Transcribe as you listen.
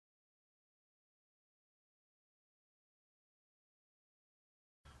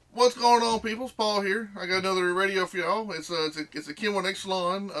What's going on, people? It's Paul here. I got another radio for y'all. It's a Kenwood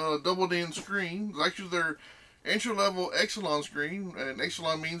Exelon double DIN screen. It's actually their entry-level Exelon screen, and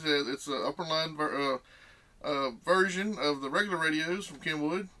Exelon means that it's an upper line version of the regular radios from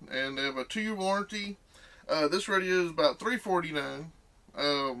Kenwood, and they have a 2-year warranty. This radio is about $349.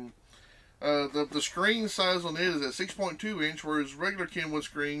 The screen size on it is at 6.2 inch, whereas regular Kenwood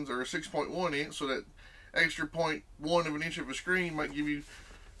screens are 6.1 inch, so that extra 0.1 of an inch of a screen might give you,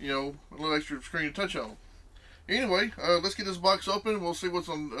 a little extra screen to touch on. Anyway, let's get this box open. We'll see what's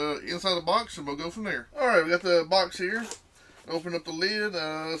on inside the box, and we'll go from there. Alright, we got the box here. Open up the lid.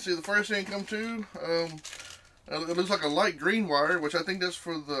 Let's see, the first thing come to, it looks like a light green wire, which I think that's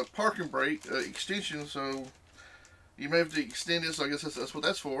for the parking brake extension, so you may have to extend it, so I guess that's what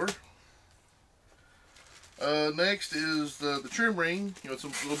that's for. Next is the trim ring. It's a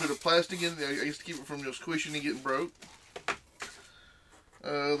little bit of plastic in there, I guess, to keep it from squishing and getting broke.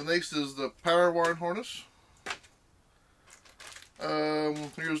 The next is the power wire harness.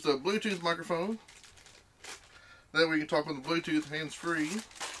 Here's the Bluetooth microphone. That way you can talk on the Bluetooth hands-free.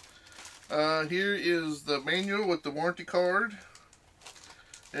 Here is the manual with the warranty card.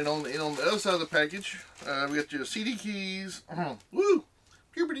 And on the other side of the package, we got your CD keys. Woo!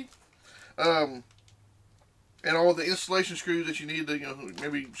 Puberty! And all the installation screws that you need to,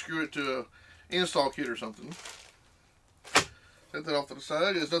 maybe screw it to an install kit or something. Set that off to the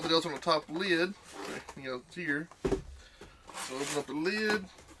side. There's nothing else on the top lid. It's here. So open up the lid.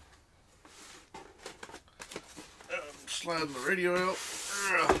 Sliding the radio out.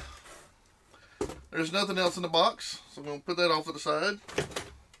 There's nothing else in the box, so I'm going to put that off to the side.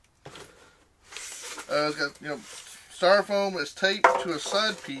 It's got, styrofoam that's taped to a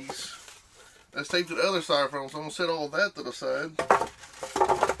side piece. That's taped to the other styrofoam, so I'm going to set all that to the side.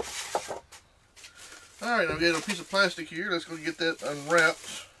 Alright, now we got a piece of plastic here. Let's go get that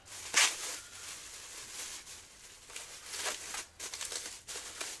unwrapped.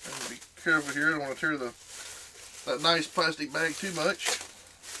 And be careful here. I don't want to tear that nice plastic bag too much.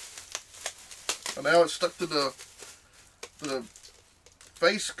 And now it's stuck to the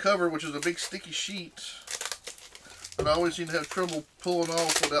face cover, which is a big sticky sheet. And I always seem to have trouble pulling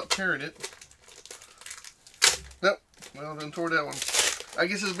off without tearing it. Nope. Well, then tore that one. I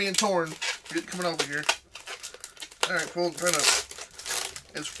guess it's being torn. Get coming over here. Alright,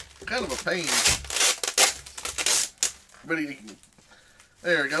 it's kind of a pain. But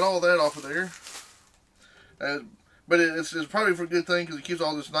there, got all that off of there. But it's probably for a good thing, because it keeps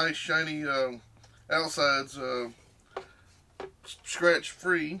all this nice, shiny outsides scratch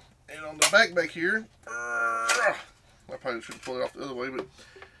free. And on the back here, I probably should have pulled it off the other way, but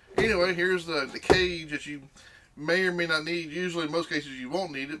anyway, here's the cage that you may or may not need. Usually, in most cases, you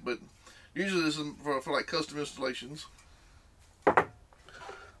won't need it, but usually this is for like custom installations. But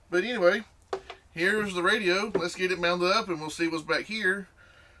anyway, here's the radio. Let's get it mounted up, and we'll see what's back here.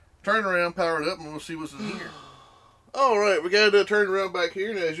 Turn around, power it up, and we'll see what's in here. Alright, we got to turn around back here,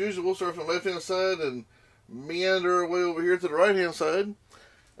 and as usual, we'll start from the left-hand side and meander our way over here to the right-hand side.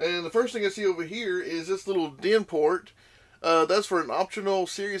 And the first thing I see over here is this little DIN port. That's for an optional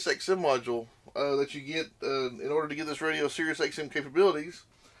Sirius XM module that you get in order to get this radio Sirius XM capabilities.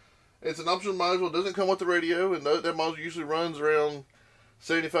 It's an optional module. It doesn't come with the radio, and that module usually runs around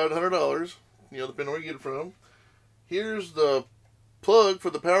 $75 to $100, depending on where you get it from. Here's the plug for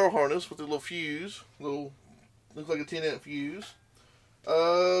the power harness with the little fuse. Looks like a 10-amp fuse.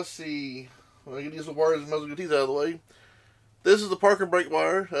 Let's see. Well, I get these little wires and might as well get these out of the way. This is the parking brake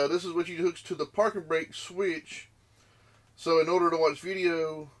wire. This is what you hook to the parking brake switch. So in order to watch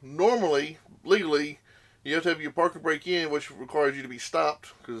video normally, legally, you have to have your parking brake in, which requires you to be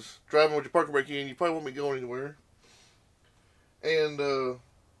stopped, because driving with your parking brake in, you probably won't be going anywhere. And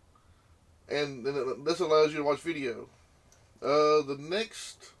this allows you to watch video. The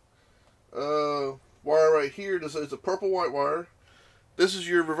next wire right here is a purple white wire. This is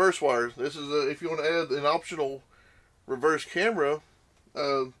your reverse wire. This is if you want to add an optional reverse camera.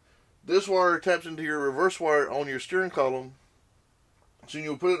 This wire taps into your reverse wire on your steering column. So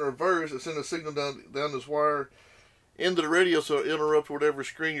you'll put it in reverse and send a signal down this wire into the radio, so it'll interrupt whatever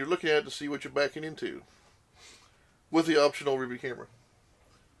screen you're looking at to see what you're backing into, with the optional review camera.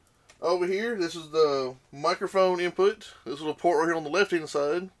 Over here, this is the microphone input. This little port right here on the left-hand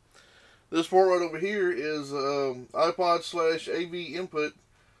side. This port right over here is iPod/AV input,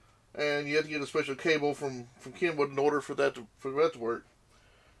 and you have to get a special cable from Kenwood in order for that to work.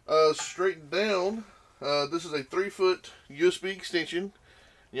 Straight down, this is a 3-foot USB extension.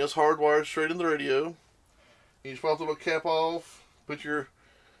 It's hardwired straight in the radio. You just pop the little cap off, put your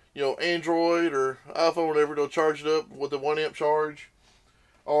Android or iPhone, whatever, they'll charge it up with a 1 amp charge.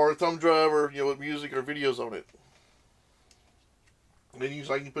 or a thumb drive, or with music or videos on it. And then you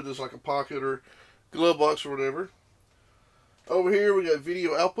can put this in like a pocket or glove box or whatever. Over here we got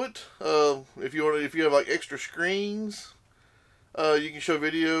video output. If you have like extra screens, you can show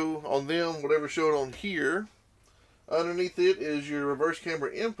video on them, whatever shown on here. Underneath it is your reverse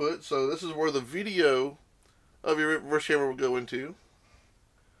camera input. So this is where the video of your reverse camera will go into.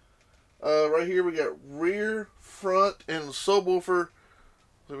 Right here we got rear, front, and subwoofer.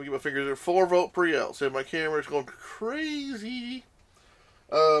 Let me get my fingers there. 4-volt pre-out. So my camera's going crazy.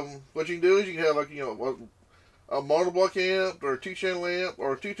 What you can do is you can have like a monoblock amp, or a 2-channel amp,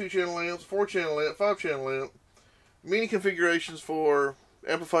 or 2-channel amps, 4-channel amp, 5-channel amp. Many configurations for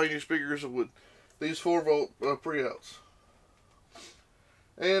amplifying your speakers with these 4-volt pre-outs.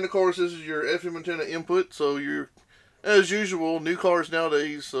 And of course, this is your FM antenna input. So as usual, new cars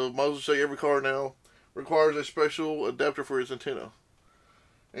nowadays, so might as well say every car now requires a special adapter for its antenna.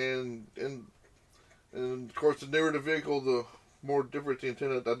 And of course, the newer the vehicle, the more different the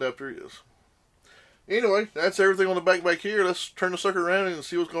antenna adapter is. Anyway, that's everything on the back here. Let's turn the sucker around and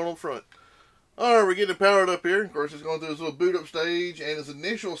see what's going on front. Alright, we're getting it powered up here. Of course, it's going through this little boot up stage, and its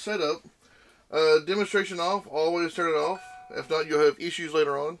initial setup. Demonstration off, always turn it off. If not, you'll have issues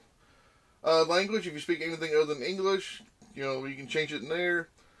later on. Language, if you speak anything other than English, you can change it in there.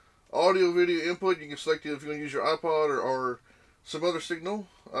 Audio, video input, you can select it if you want to use your iPod or some other signal.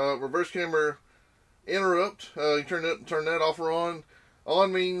 Reverse camera interrupt, you turn that off or on.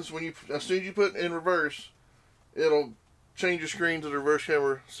 On means as soon as you put in reverse, it'll change your screen to the reverse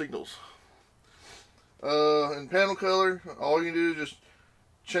camera signals. And panel color, all you can do is just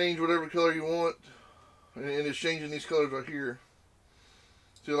change whatever color you want, and it's changing these colors right here.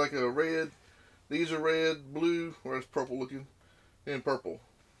 So like a red, these are red, blue, or it's purple looking, and purple.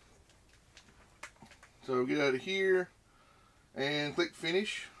 So get out of here and click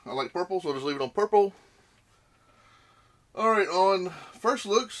finish. I like purple, so I'll just leave it on purple. Alright, on first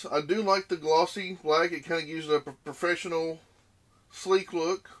looks, I do like the glossy black. It kind of gives a professional, sleek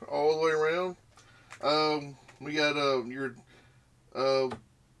look all the way around. We got your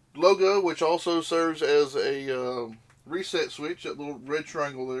logo, which also serves as a reset switch, that little red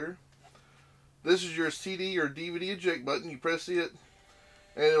triangle there. This is your CD or DVD eject button. You press it,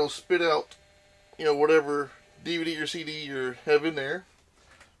 and it'll spit out, whatever DVD or CD you have in there.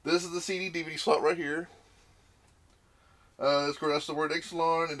 This is the CD DVD slot right here. Of course, that's the word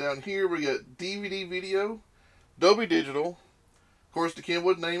Exelon, and down here we got DVD video, Dolby Digital, of course the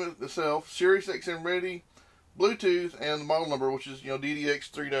Kenwood name itself, Sirius XM ready, Bluetooth, and the model number, which is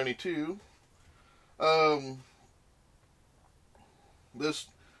DDX392. This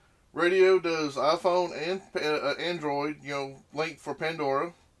radio does iPhone and Android, link for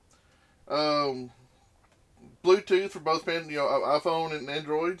Pandora. Bluetooth for both iPhone and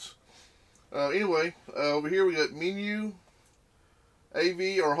Androids. Anyway, over here we got menu,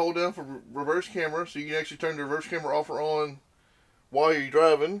 AV, or hold down for reverse camera, so you can actually turn the reverse camera off or on while you're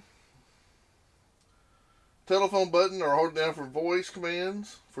driving. Telephone button, or hold down for voice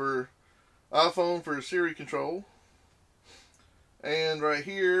commands, for iPhone for Siri control. And right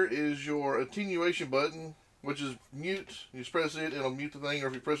here is your attenuation button, which is mute. You just press it, it'll mute the thing, or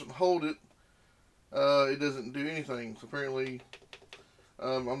if you press it and hold it, it doesn't do anything. So apparently,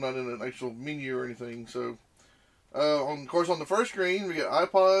 I'm not in an actual menu or anything. So, of course, on the first screen, we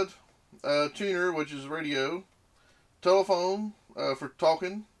got iPod tuner, which is radio, telephone for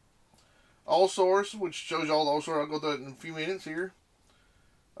talking, all source, which shows you all the all source. I'll go through that in a few minutes here.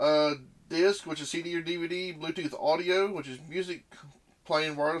 Disc, which is CD or DVD, Bluetooth audio, which is music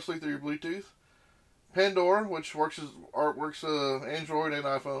playing wirelessly through your Bluetooth. Pandora, which works Android and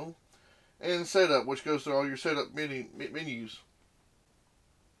iPhone. And setup, which goes through all your setup menus.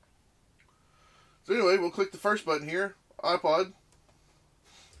 So anyway, we'll click the first button here, iPod.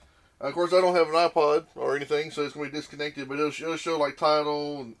 Of course, I don't have an iPod or anything, so it's going to be disconnected, but it'll show like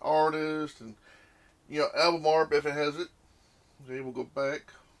title and artist and, album art if it has it. Okay, we'll go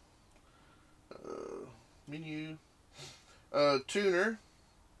back. Menu. Tuner.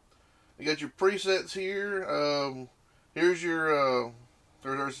 You got your presets here. Here's your,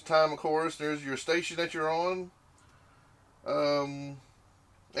 there's the time, of course. There's your station that you're on. And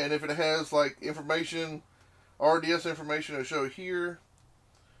if it has like information, RDS information, it'll show here.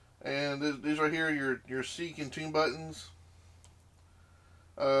 And these right here, your seek and tune buttons.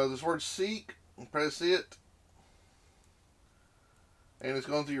 This word seek, press it. And it's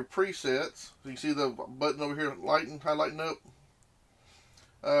going through your presets. So you see the button over here highlighting up.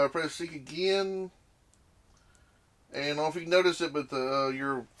 Press seek again. And I don't know if you can notice it, but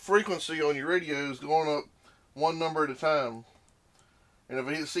your frequency on your radio is going up one number at a time. And if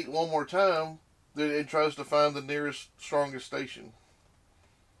I hit seek one more time, then it tries to find the nearest, strongest station.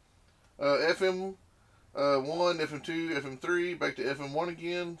 FM 1, FM 2, FM 3, back to FM 1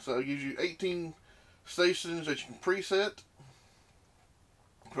 again. So it gives you 18 stations that you can preset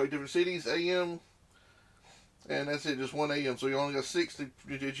for different cities, AM, and that's it, just one AM. So you only got 6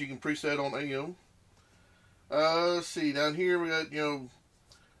 that you can preset on AM. Let's see, down here we got,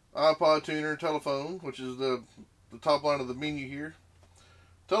 iPod tuner, telephone, which is the top line of the menu here.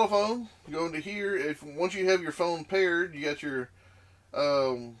 Telephone, go into here. Once you have your phone paired, you got your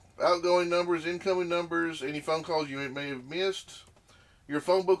outgoing numbers, incoming numbers, any phone calls you may have missed. Your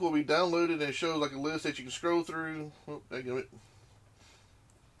phone book will be downloaded, and it shows like a list that you can scroll through. Oh, dang it.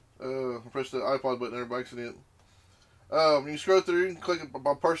 I pressed the iPod button there by accident. You can scroll through and click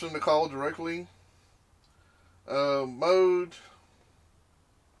a person to call directly. Mode.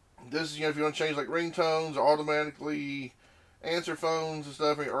 This is, if you want to change like ringtones or automatically answer phones and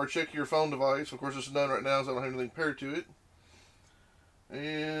stuff, or check your phone device. Of course, this is done right now, so I don't have anything paired to it.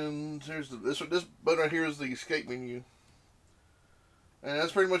 And here's this button right here is the escape menu. And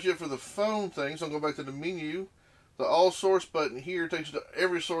that's pretty much it for the phone thing. So I'll go back to the menu. The all source button here takes you to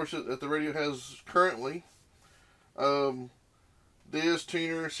every source that the radio has currently. This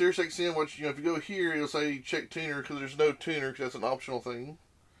tuner, Sirius XM, which, if you go here, it'll say check tuner because there's no tuner because that's an optional thing.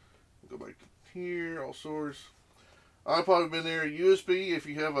 Go back to here, all source. iPod have been there. USB, if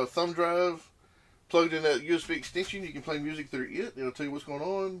you have a thumb drive plugged in that USB extension, you can play music through it. It'll tell you what's going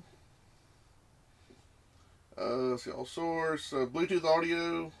on. Let's see, all source. Bluetooth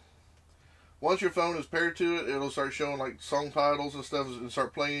audio. Once your phone is paired to it, it'll start showing like song titles and stuff and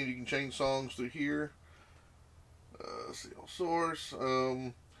start playing. You can change songs through here. Let's see, all source.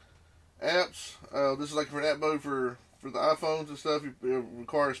 Apps. This is like for an app mode for the iPhones and stuff. You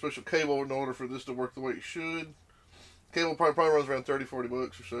require a special cable in order for this to work the way it should. Cable probably runs around $30-40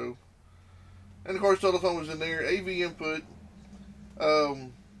 or so. And of course, telephone was in there. AV input.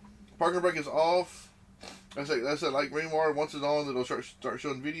 Parking brake is off. That's that like green wire. Once it's on, it'll start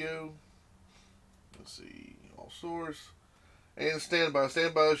showing video. Let's see, all source. And standby.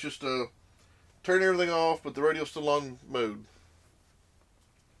 Standby is just turn everything off, but the radio's still on mode.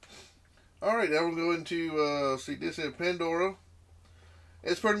 Alright, now we'll go into, see, this is Pandora.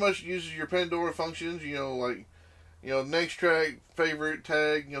 It's pretty much uses your Pandora functions, like, next track, favorite,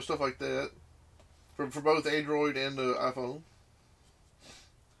 tag, stuff like that. For both Android and iPhone.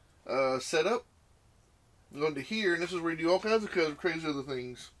 Setup. Go into here, and this is where you do all kinds of crazy other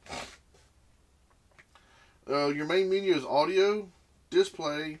things. Your main menu is audio,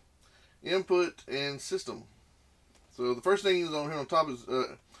 display, input, and system. So the first thing is on here on top is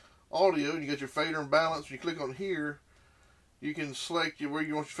audio, and you got your fader and balance. When you click on here, you can select where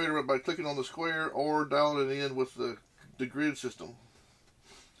you want your fader by clicking on the square or dialing it in with the grid system.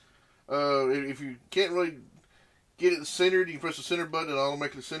 If you can't really get it centered, you can press the center button and it'll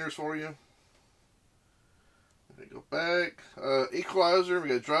make the centers for you. Okay, go back. Equalizer, we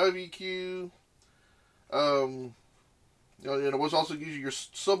got drive EQ. It was also gives you your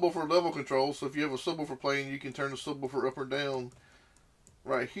subwoofer level control. So if you have a subwoofer playing, you can turn the subwoofer up or down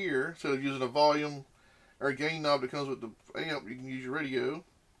right here. Instead of using a volume or a gain knob that comes with the amp, you can use your radio.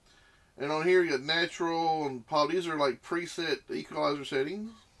 And on here you got natural and pop. These are like preset equalizer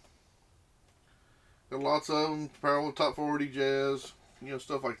settings. Got lots of them. Parallel, top 40, jazz,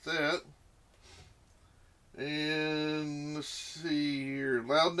 stuff like that. And let's see here.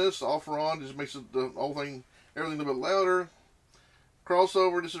 Loudness, off or on, just makes the whole thing, everything a little bit louder.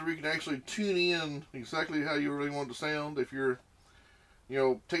 Crossover, this is where you can actually tune in exactly how you really want it to sound. If you're,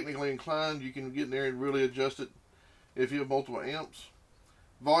 technically inclined, you can get in there and really adjust it if you have multiple amps.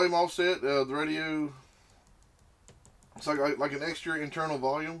 Volume offset, the radio, it's like an extra internal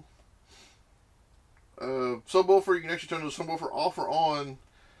volume. Subwoofer, you can actually turn the subwoofer off or on.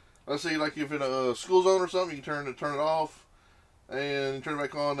 Let's say, like if in a school zone or something, you can turn it off and turn it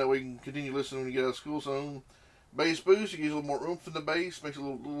back on. That way you can continue listening when you get out of school zone. Bass boost, you can use a little more oomph in the bass, makes it a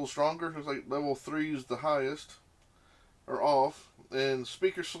little stronger. It's like level 3 is the highest, or off. And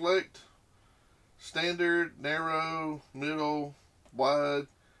speaker select, standard, narrow, middle, wide.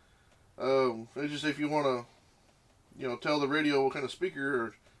 It's just if you want to, tell the radio what kind of speaker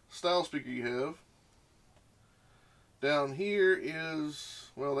or style speaker you have. Down here is,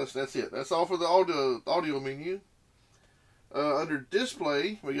 well, that's it. That's all for the audio menu. Under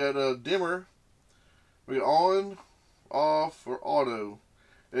display, we got a dimmer. We got on, off, or auto.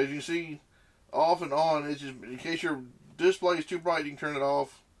 As you see, off and on, it's just in case your display is too bright, you can turn it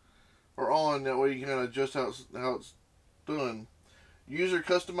off or on. That way you can kind of adjust how it's done. User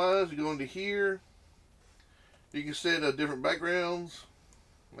customize, you go into here. You can set different backgrounds.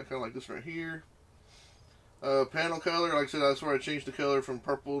 I kind of like this right here. Panel color, like I said, that's where I changed the color from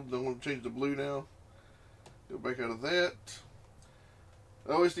purple. Then we'll change to blue now. Go back out of that.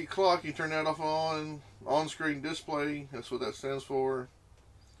 OSD clock, you turn that off on screen display. That's what that stands for.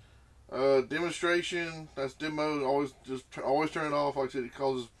 Demonstration, that's demo. Always turn it off. Like I said, it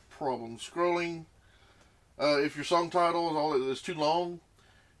causes problems. Scrolling. If your song title is too long,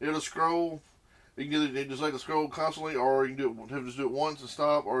 it'll scroll. You can either just let it scroll constantly, or you can just do it once and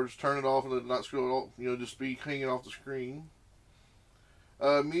stop, or just turn it off and let it not scroll at all. You know, just be hanging off the screen.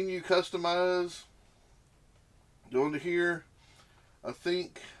 Menu customize. Go into here. I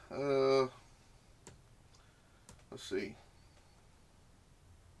think. Let's see.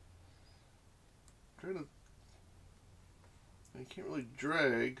 I can't really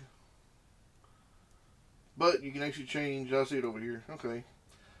drag, but you can actually change. I see it over here. Okay.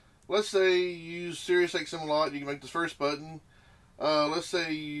 Let's say you use SiriusXM a lot. You can make this first button. Let's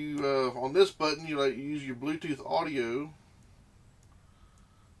say you on this button you use your Bluetooth audio.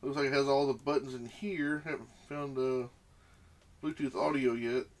 Looks like it has all the buttons in here. Haven't found Bluetooth audio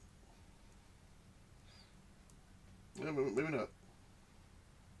yet. Yeah, maybe not.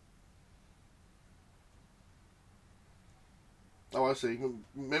 Oh, I see.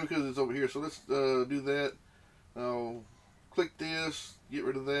 Maybe because it's over here. So let's do that. I'll click this, get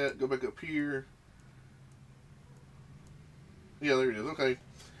rid of that, go back up here. Yeah, there it is. Okay.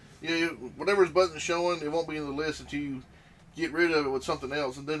 Yeah, whatever's button's showing, it won't be in the list until you get rid of it with something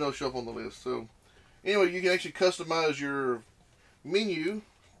else, and then it'll show up on the list. So, anyway, you can actually customize your menu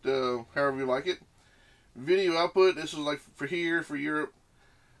however you like it. Video output, this is like for here, for Europe.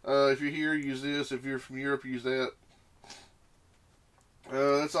 If you're here, use this. If you're from Europe, use that.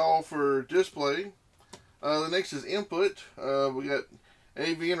 That's all for display. The next is input. We got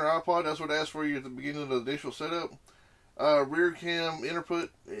AV or iPod. That's what it asked for you at the beginning of the initial setup. Rear cam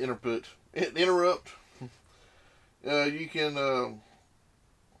interrupt. You can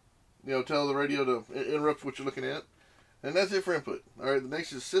tell the radio to interrupt what you're looking at, and that's it for input. All right. The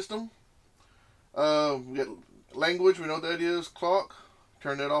next is system. We got language. We know what that is. Clock.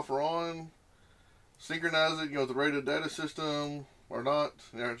 Turn that off or on. Synchronize it. With the radio data system or not.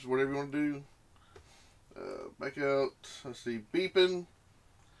 Just whatever you want to do. Back out. Let's see. Beeping.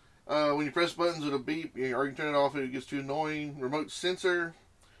 When you press buttons, it'll beep. Or you can turn it off if it gets too annoying. Remote sensor.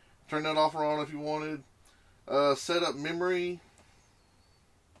 Turn that off or on if you wanted. Set up memory.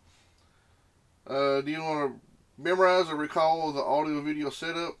 Do you want to memorize or recall the audio video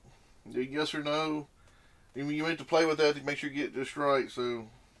setup? Yes or no? You need to play with that to make sure you get it just right. So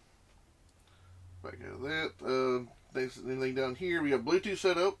back out of that. Anything down here? We have Bluetooth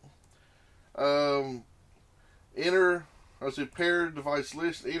setup. Enter. I said paired device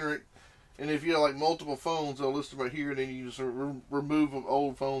list. Enter it. And if you have like multiple phones, they'll list them right here. And then you just remove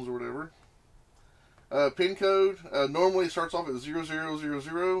old phones or whatever. Pin code. Normally it starts off at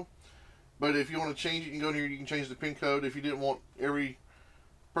 0000. But if you want to change it, you can go in here. You can change the pin code if you didn't want every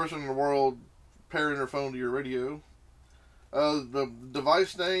person in the world pairing their phone to your radio. The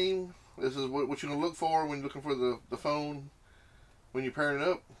device name. This is what you're going to look for when you're looking for the phone when you're pairing it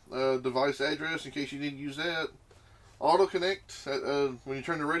up. Device address in case you need to use that. Auto connect. When you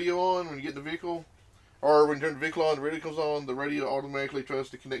turn the radio on, when you get in the vehicle, or when you turn the vehicle on, the radio comes on, the radio automatically tries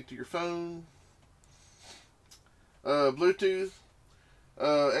to connect to your phone. Bluetooth.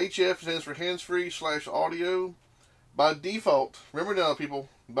 HF stands for hands-free / audio. By default, remember now people,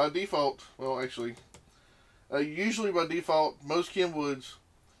 by default, well actually, usually by default, most Kenwoods,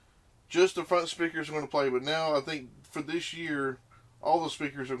 just the front speakers are going to play, but now I think for this year, all the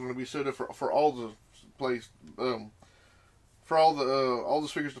speakers are going to be set up for all the plays, for all the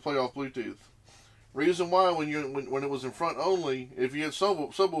speakers to play off Bluetooth. Reason why, when it was in front only, if you had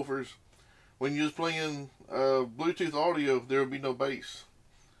subwoofers, when you was playing Bluetooth audio, there would be no bass.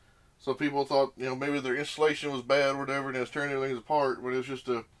 So people thought, maybe their installation was bad or whatever, and it was turning everything apart, but it was just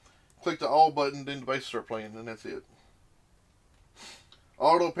to click the all button, then the bass start playing, and that's it.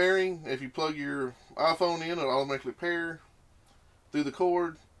 Auto pairing, if you plug your iPhone in, it'll automatically pair through the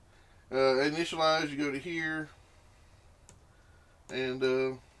cord. Initialize, you go to here, and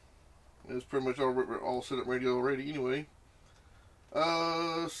it's pretty much all set up radio already anyway.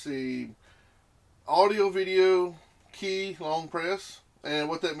 Let's see. Audio video key long press. And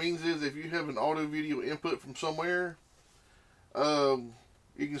what that means is if you have an audio video input from somewhere, you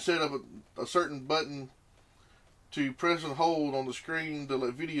can set up a certain button to press and hold on the screen to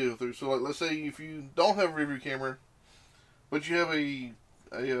let video through. So like, let's say if you don't have a review camera, but you have an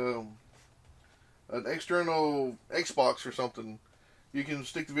external Xbox or something, you can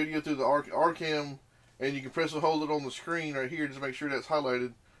stick the video through the R-cam and you can press and hold it on the screen right here just to make sure that's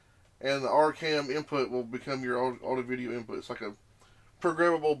highlighted, and the RCam input will become your audio video input. It's like a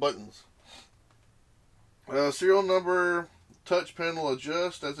programmable buttons. Serial number, touch panel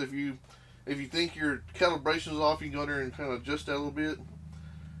adjust. That's if you think your calibration is off, you can go there and kind of adjust that a little bit.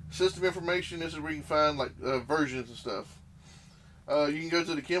 System information. This is where you can find like versions and stuff. You can go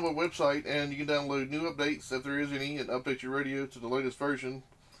to the Kenwood website and you can download new updates if there is any, and update your radio to the latest version.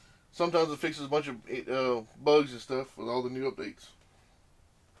 Sometimes it fixes a bunch of bugs and stuff with all the new updates.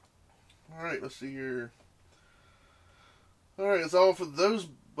 Alright, let's see here. Alright, that's all for those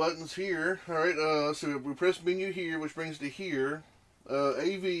buttons here. Alright, so we press menu here, which brings to here.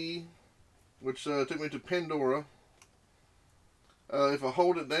 AV, which took me to Pandora. If I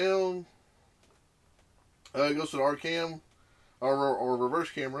hold it down, it goes to the RCam or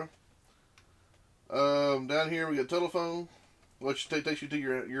reverse camera. Down here we got telephone, which takes you to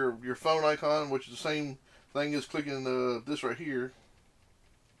your phone icon, which is the same thing as clicking this right here.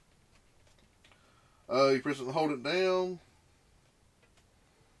 You press it and hold it down.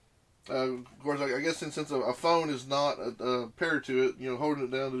 Of course, I guess since a phone is not paired to it, holding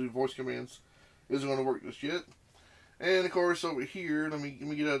it down to do voice commands isn't going to work just yet. And of course, over here, let me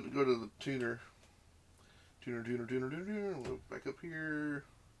get out, go to the tuner. Tuner. We'll back up here.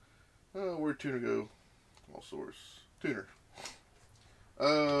 Where'd tuner go? All source. Tuner.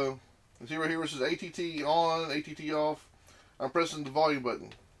 See right here where it says ATT on, ATT off. I'm pressing the volume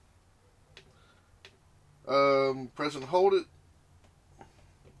button. Press and hold it.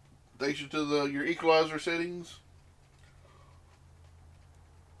 Takes you to your equalizer settings.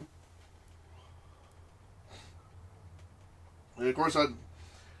 And of course,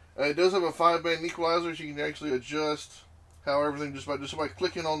 it does have a 5-band equalizer, so you can actually adjust how everything just by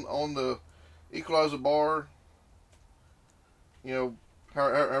clicking on the equalizer bar.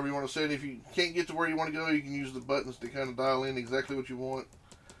 However you want to set it. If you can't get to where you want to go, you can use the buttons to kind of dial in exactly what you want.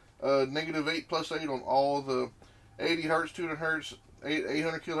 -8, +8 on all the 80 hertz, 200 hertz,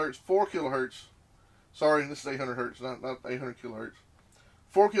 800 kilohertz, 4 kilohertz. Sorry, this is 800 hertz, not 800 kilohertz.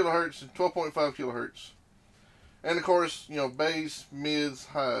 4 kilohertz and 12.5 kilohertz. And of course, bass, mids,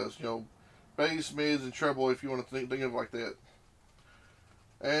 highs. Bass, mids, and treble if you want to think of it like that.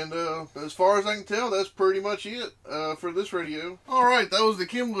 And as far as I can tell, that's pretty much it for this radio. Alright, that was the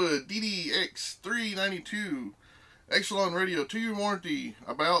Kenwood DDX392 Exelon radio, 2-year warranty,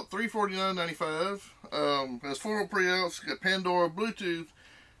 about $349.95. Has 4 pre-outs, got Pandora, Bluetooth,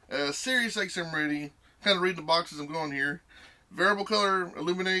 Sirius XM ready. Kind of reading the boxes I'm going here. Variable color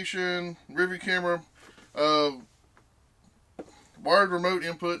illumination, rear view camera, wired remote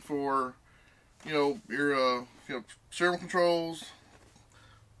input for your serial controls.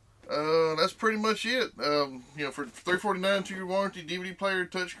 That's pretty much it. For $349, 2-year warranty, DVD player,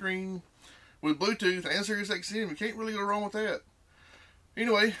 touchscreen with Bluetooth and Sirius XM, you can't really go wrong with that.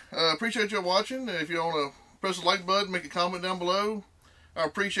 Anyway, appreciate y'all watching. If you want to press the like button, make a comment down below, I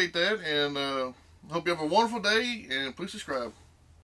appreciate that. And hope you have a wonderful day, and please subscribe.